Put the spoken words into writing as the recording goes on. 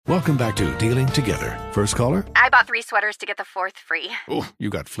Welcome back to Dealing Together. First caller? I bought 3 sweaters to get the 4th free. Oh, you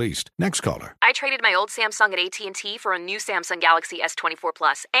got fleeced. Next caller? I traded my old Samsung at AT&T for a new Samsung Galaxy S24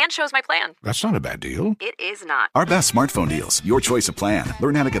 Plus and chose my plan. That's not a bad deal. It is not. Our best smartphone deals. Your choice of plan.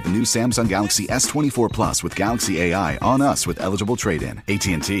 Learn how to get the new Samsung Galaxy S24 Plus with Galaxy AI on us with eligible trade-in.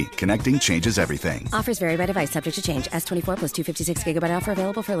 AT&T. Connecting changes everything. Offers vary by device. Subject to change. S24 plus 256 gigabyte offer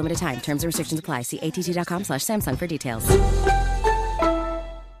available for a limited time. Terms and restrictions apply. See att.com/Samsung for details.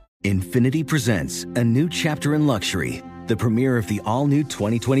 Infiniti presents a new chapter in luxury, the premiere of the all-new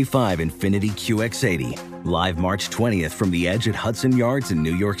 2025 Infiniti QX80, live March 20th from the Edge at Hudson Yards in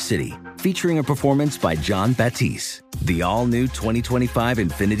New York City, featuring a performance by Jon Batiste. The all-new 2025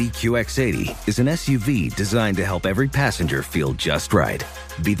 Infiniti QX80 is an SUV designed to help every passenger feel just right.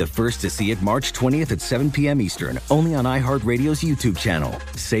 Be the first to see it March 20th at 7 p.m. Eastern, only on iHeartRadio's YouTube channel.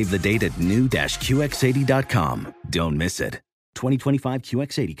 Save the date at new-QX80.com. Don't miss it. 2025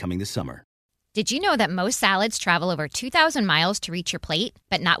 QX80 coming this summer. Did you know that most salads travel over 2,000 miles to reach your plate?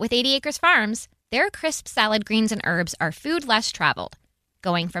 But not with 80 Acres Farms. Their crisp salad greens and herbs are food less traveled,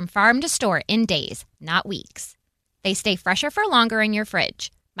 going from farm to store in days, not weeks. They stay fresher for longer in your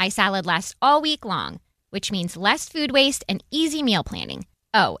fridge. My salad lasts all week long, which means less food waste and easy meal planning.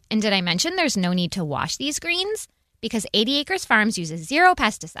 Oh, and did I mention there's no need to wash these greens? Because 80 Acres Farms uses 0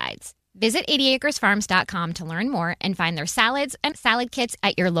 pesticides. Visit 80acresfarms.com to learn more and find their salads and salad kits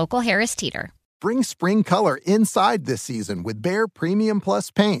at your local Harris Teeter. Bring spring color inside this season with Behr Premium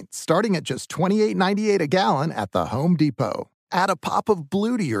Plus paint, starting at just $28.98 a gallon at the Home Depot. Add a pop of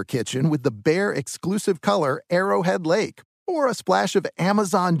blue to your kitchen with the Behr exclusive color Arrowhead Lake, or a splash of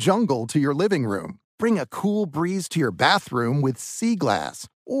Amazon Jungle to your living room. Bring a cool breeze to your bathroom with Sea Glass,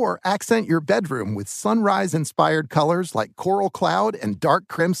 or accent your bedroom with sunrise-inspired colors like Coral Cloud and Dark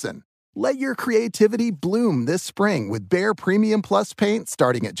Crimson. Let your creativity bloom this spring with Behr Premium Plus paint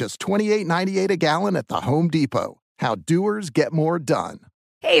starting at just $28.98 a gallon at the Home Depot. How doers get more done.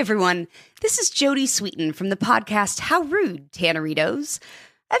 Hey everyone, this is Jodie Sweetin from the podcast How Rude, Tanneritos.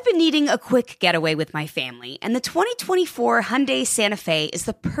 I've been needing a quick getaway with my family, and the 2024 Hyundai Santa Fe is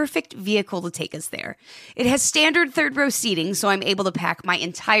the perfect vehicle to take us there. It has standard third-row seating, so I'm able to pack my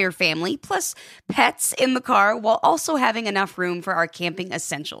entire family, plus pets, in the car, while also having enough room for our camping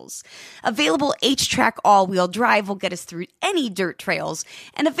essentials. Available H-Track all-wheel drive will get us through any dirt trails,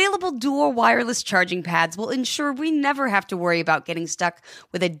 and available dual wireless charging pads will ensure we never have to worry about getting stuck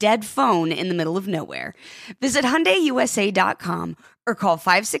with a dead phone in the middle of nowhere. Visit HyundaiUSA.com or call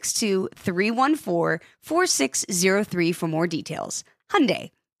 562-314-4603 for more details.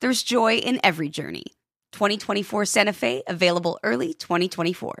 Hyundai, there's joy in every journey. 2024 Santa Fe, available early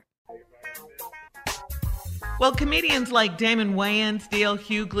 2024. Well, comedians like Damon Wayans, Dale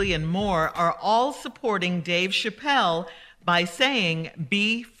Hughley, and more are all supporting Dave Chappelle by saying,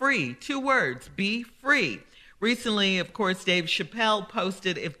 be free. 2 words, be free. Recently, of course, Dave Chappelle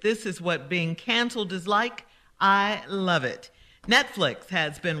posted, if this is what being canceled is like, I love it. Netflix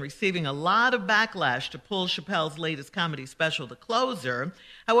has been receiving a lot of backlash to pull Chappelle's latest comedy special, The Closer.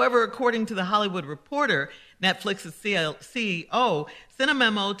 However, according to The Hollywood Reporter, Netflix's CEO sent a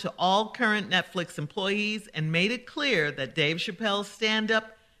memo to all current Netflix employees and made it clear that Dave Chappelle's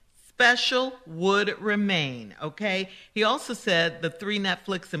stand-up special would remain, okay? He also said the 3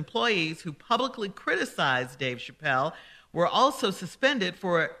 Netflix employees who publicly criticized Dave Chappelle were also suspended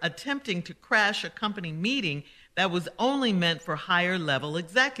for attempting to crash a company meeting that was only meant for higher-level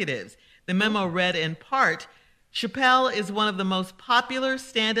executives. The memo read in part, Chappelle is one of the most popular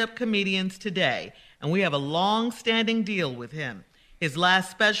stand-up comedians today, and we have a long-standing deal with him. His last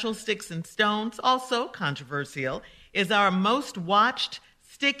special, Sticks and Stones, also controversial, is our most watched,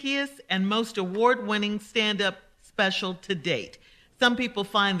 stickiest, and most award-winning stand-up special to date. Some people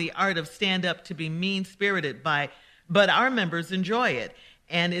find the art of stand-up to be mean-spirited, but our members enjoy it,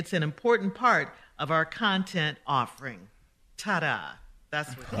 and it's an important part of our content offering. Ta-da.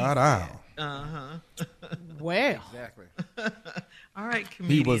 That's what Ta-da. he said. Uh-huh. Well. Exactly. All right,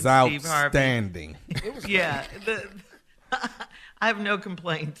 comedian He was Steve Harvey. outstanding. Yeah. I have no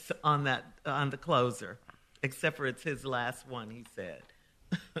complaints on that, on The Closer, except for it's his last one, he said.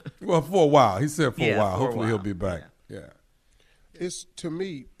 Well, for a while. He said for a while. For a Hopefully he'll while. be back. Yeah. It's, to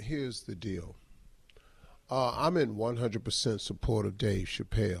me, here's the deal. I'm in 100% support of Dave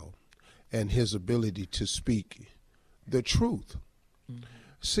Chappelle and his ability to speak the truth. Mm-hmm.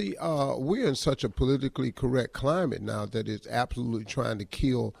 See, we're in such a politically correct climate now that it's absolutely trying to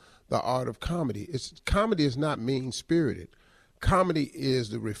kill the art of comedy. Comedy is not mean-spirited. Comedy is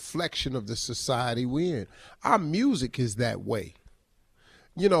the reflection of the society we're in. Our music is that way.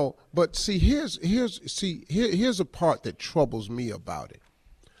 But see, here's a part that troubles me about it.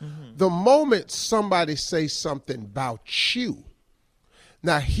 The moment somebody says something about you,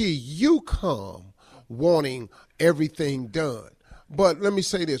 now here you come wanting everything done. But let me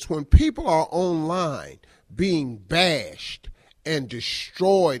say this, when people are online being bashed and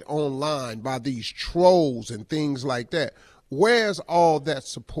destroyed online by these trolls and things like that, where's all that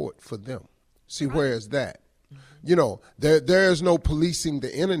support for them? See, where is that? You know, there's no policing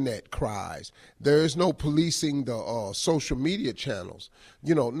the internet cries. There is no policing the social media channels.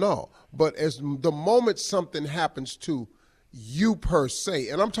 You know, no. But as the moment something happens to you per se,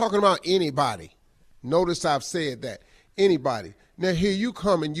 and I'm talking about anybody. Notice I've said that. Anybody. Now here you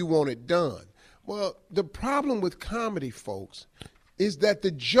come and you want it done. Well, the problem with comedy, folks, is that the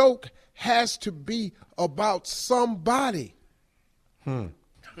joke has to be about somebody.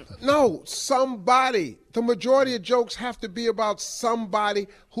 No, somebody. The majority of jokes have to be about somebody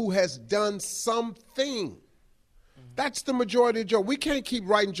who has done something. That's the majority of jokes. We can't keep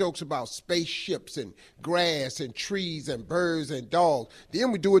writing jokes about spaceships and grass and trees and birds and dogs.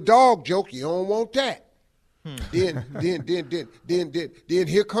 Then we do a dog joke. You don't want that. Then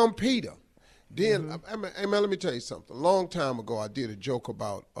here come Peter. Then, hey man, let me tell you something. A long time ago, I did a joke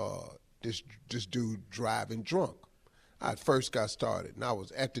about this dude driving drunk. I first got started, and I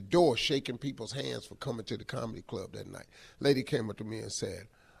was at the door shaking people's hands for coming to the comedy club that night. Lady came up to me and said,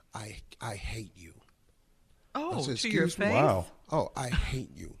 I hate you. Oh, I said, to your "Excuse me?" face? Wow. Oh, I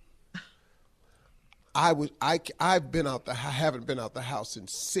hate you. I haven't been out the house in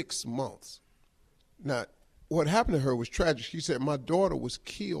 6 months. Now, what happened to her was tragic. She said, my daughter was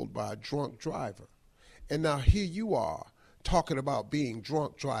killed by a drunk driver. And now here you are talking about being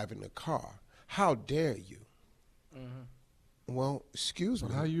drunk driving a car. How dare you? Well, excuse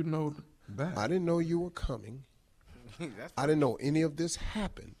me. How you know that? I didn't know you were coming. I didn't know any of this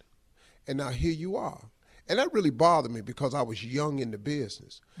happened. And now here you are. And that really bothered me because I was young in the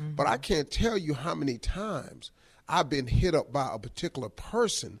business. But I can't tell you how many times I've been hit up by a particular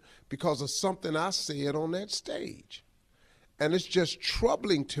person because of something I said on that stage. And it's just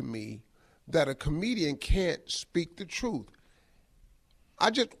troubling to me that a comedian can't speak the truth.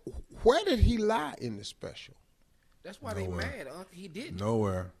 Where did he lie in the special? That's why they mad, he didn't.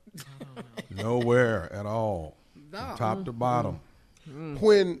 Nowhere. Nowhere at all. No. From top to bottom.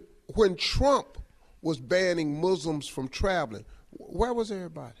 When Trump was banning Muslims from traveling, where was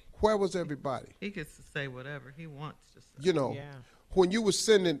everybody? Where was everybody? He gets to say whatever he wants to say. You know, when you was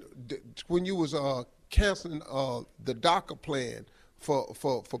canceling the DACA plan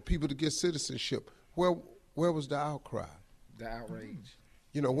for people to get citizenship, where was the outcry? The outrage.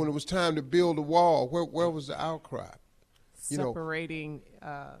 You know, when it was time to build a wall, where was the outcry? Separating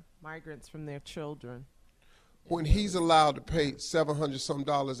migrants from their children. When he's allowed to pay $700 some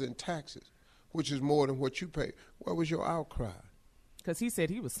in taxes, which is more than what you pay, where was your outcry? Because he said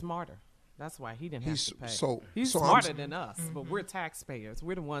he was smarter. That's why he didn't have to pay. He's so smarter than us, but we're taxpayers.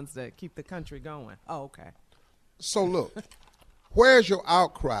 We're the ones that keep the country going. Oh, okay. So look, where's your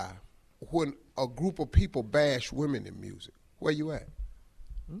outcry when a group of people bash women in music? Where you at?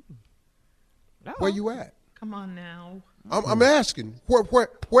 No. Where you at? Come on now. I'm asking,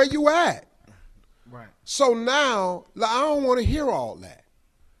 where you at? Right. So now, I don't want to hear all that.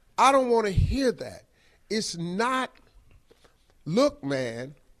 I don't want to hear that. It's not, look,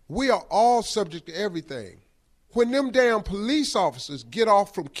 man, we are all subject to everything. When them damn police officers get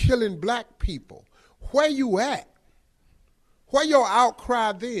off from killing black people, where you at? Where your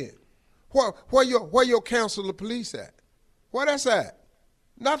outcry then? Where your council of police at? Where that's at?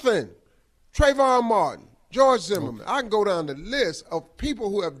 Nothing. Trayvon Martin, George Zimmerman. I can go down the list of people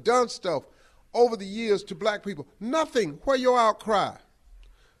who have done stuff over the years to black people. Nothing. Where your outcry?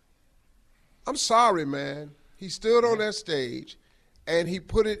 I'm sorry, man. He stood on that stage and he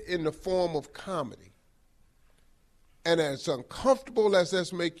put it in the form of comedy. And as uncomfortable as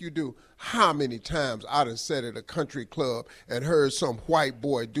this make you do, how many times I done sat at a country club and heard some white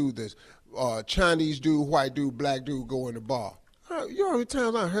boy do this, Chinese dude, white dude, black dude go in the bar. You know how many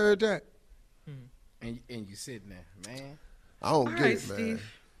times I heard that? And you sitting there, man. I don't All get right, it, man.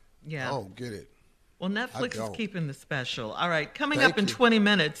 Steve. Yeah. I don't get it. Well, Netflix is don't. keeping the special. All right, coming Thank up in you. 20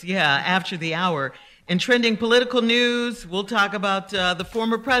 minutes, after the hour. In trending political news, we'll talk about the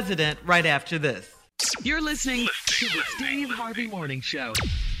former president right after this. You're listening to the Steve Harvey Morning Show.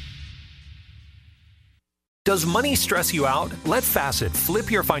 Does money stress you out? Let Facet flip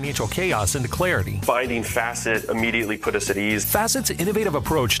your financial chaos into clarity. Finding Facet immediately put us at ease. Facet's innovative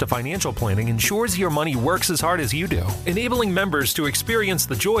approach to financial planning ensures your money works as hard as you do, enabling members to experience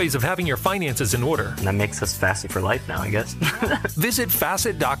the joys of having your finances in order. And that makes us Facet for life now, I guess. Visit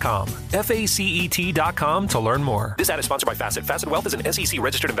Facet.com, FACET.com to learn more. This ad is sponsored by Facet. Facet Wealth is an SEC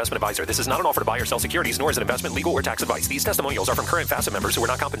registered investment advisor. This is not an offer to buy or sell securities, nor is it investment, legal, or tax advice. These testimonials are from current Facet members who are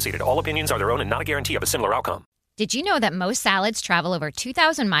not compensated. All opinions are their own and not a guarantee of a similar outcome. Did you know that most salads travel over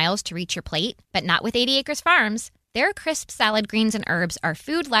 2,000 miles to reach your plate? But not with 80 Acres Farms. Their crisp salad greens and herbs are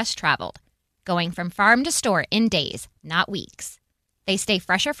food less traveled, going from farm to store in days, not weeks. They stay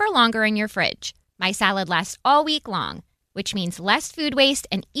fresher for longer in your fridge. My salad lasts all week long, which means less food waste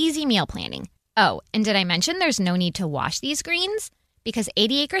and easy meal planning. Oh, and did I mention there's no need to wash these greens? Because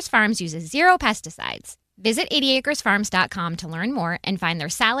 80 Acres Farms uses 0 pesticides. Visit 80acresfarms.com to learn more and find their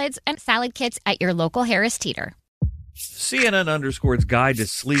salads and salad kits at your local Harris Teeter. CNN_'s Guide to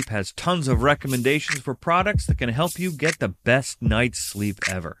Sleep has tons of recommendations for products that can help you get the best night's sleep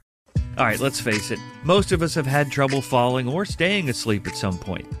ever. All right, let's face it, most of us have had trouble falling or staying asleep at some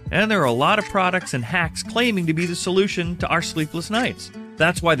point, and there are a lot of products and hacks claiming to be the solution to our sleepless nights.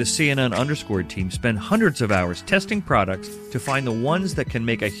 That's why the CNN_ team spend hundreds of hours testing products to find the ones that can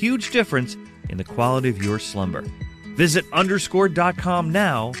make a huge difference in the quality of your slumber. Visit underscore.com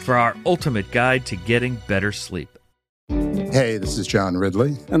now for our ultimate guide to getting better sleep. Hey, this is John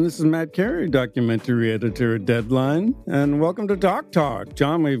Ridley. And this is Matt Carey, documentary editor at Deadline. And welcome to Doc Talk.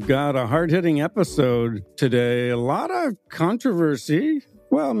 John, we've got a hard-hitting episode today. A lot of controversy.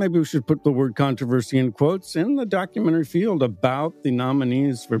 Well, maybe we should put the word controversy in quotes in the documentary field about the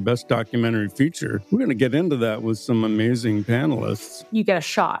nominees for Best Documentary Feature. We're going to get into that with some amazing panelists. You get a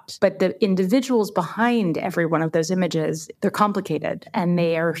shot, but the individuals behind every one of those images, they're complicated and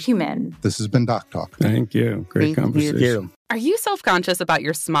they are human. This has been Doc Talk. Thank you. Great conversation. You. Are you self-conscious about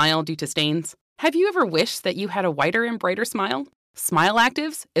your smile due to stains? Have you ever wished that you had a whiter and brighter smile? Smile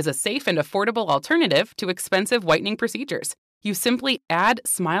Actives is a safe and affordable alternative to expensive whitening procedures. You simply add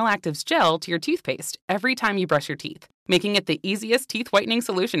Smile Actives gel to your toothpaste every time you brush your teeth, making it the easiest teeth whitening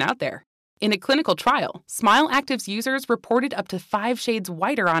solution out there. In a clinical trial, Smile Actives users reported up to 5 shades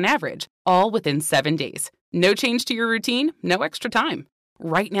whiter on average, all within 7 days. No change to your routine, no extra time.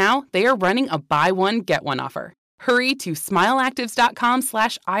 Right now, they are running a buy one, get one offer. Hurry to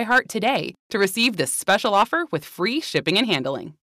smileactives.com/iHeart today to receive this special offer with free shipping and handling.